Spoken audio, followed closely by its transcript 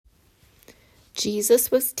Jesus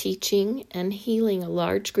was teaching and healing a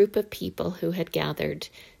large group of people who had gathered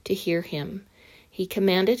to hear him. He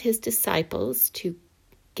commanded his disciples to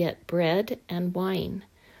get bread and wine.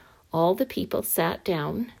 All the people sat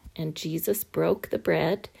down, and Jesus broke the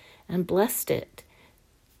bread and blessed it.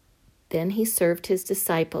 Then he served his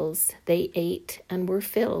disciples. They ate and were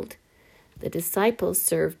filled. The disciples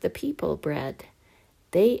served the people bread.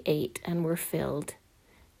 They ate and were filled.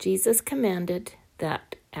 Jesus commanded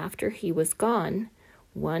that after he was gone,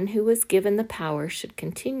 one who was given the power should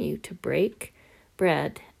continue to break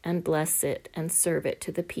bread and bless it and serve it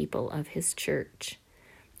to the people of his church.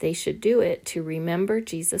 They should do it to remember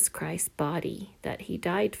Jesus Christ's body, that he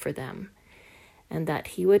died for them, and that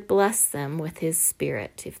he would bless them with his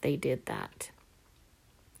Spirit if they did that.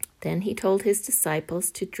 Then he told his disciples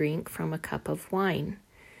to drink from a cup of wine.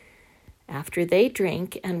 After they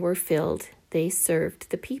drank and were filled, they served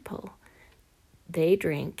the people. They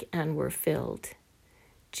drank and were filled.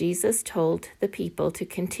 Jesus told the people to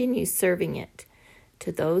continue serving it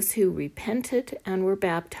to those who repented and were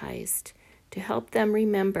baptized, to help them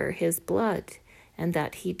remember his blood and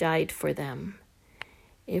that he died for them.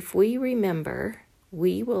 If we remember,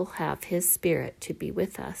 we will have his Spirit to be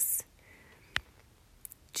with us.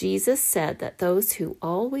 Jesus said that those who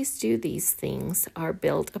always do these things are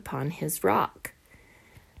built upon his rock.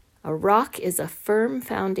 A rock is a firm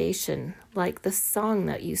foundation, like the song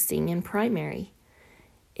that you sing in primary.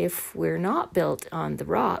 If we're not built on the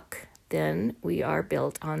rock, then we are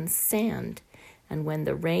built on sand. And when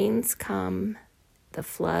the rains come, the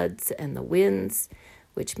floods and the winds,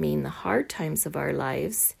 which mean the hard times of our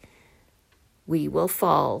lives, we will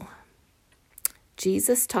fall.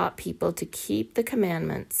 Jesus taught people to keep the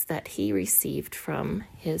commandments that he received from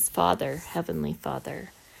his Father, Heavenly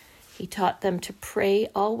Father. He taught them to pray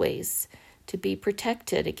always, to be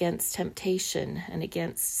protected against temptation and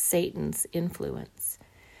against Satan's influence.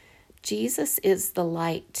 Jesus is the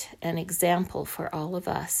light and example for all of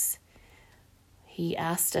us. He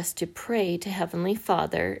asked us to pray to Heavenly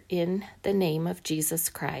Father in the name of Jesus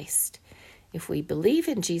Christ. If we believe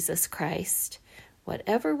in Jesus Christ,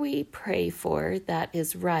 whatever we pray for that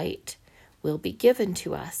is right will be given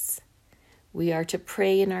to us. We are to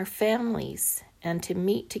pray in our families and to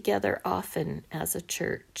meet together often as a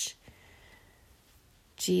church.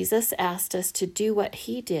 Jesus asked us to do what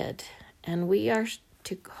he did, and we are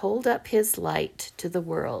to hold up his light to the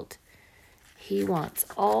world. He wants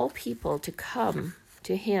all people to come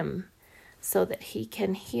to him so that he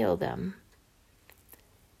can heal them.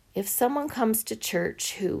 If someone comes to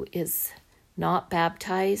church who is not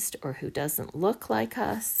baptized or who doesn't look like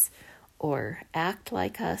us or act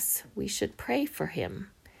like us, we should pray for him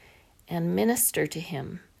and minister to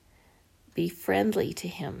him, be friendly to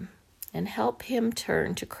him, and help him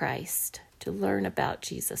turn to Christ, to learn about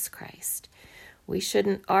Jesus Christ. We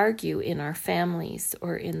shouldn't argue in our families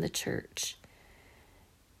or in the church.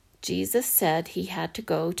 Jesus said he had to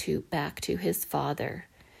go back to his Father.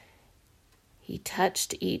 He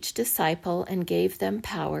touched each disciple and gave them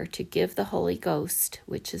power to give the Holy Ghost,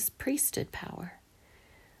 which is priesthood power.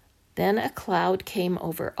 Then a cloud came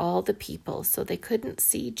over all the people, so they couldn't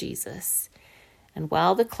see Jesus. And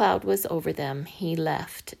while the cloud was over them, he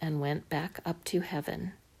left and went back up to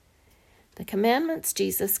heaven. The commandments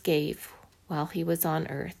Jesus gave while he was on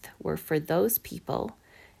earth were for those people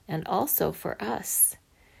and also for us.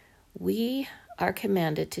 We are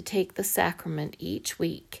commanded to take the sacrament each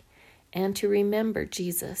week and to remember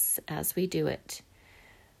Jesus as we do it.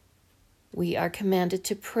 We are commanded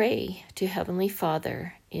to pray to Heavenly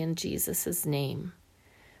Father in Jesus' name.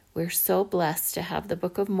 We're so blessed to have the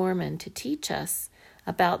Book of Mormon to teach us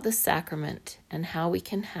about the sacrament and how we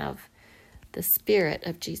can have the Spirit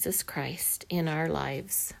of Jesus Christ in our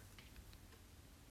lives.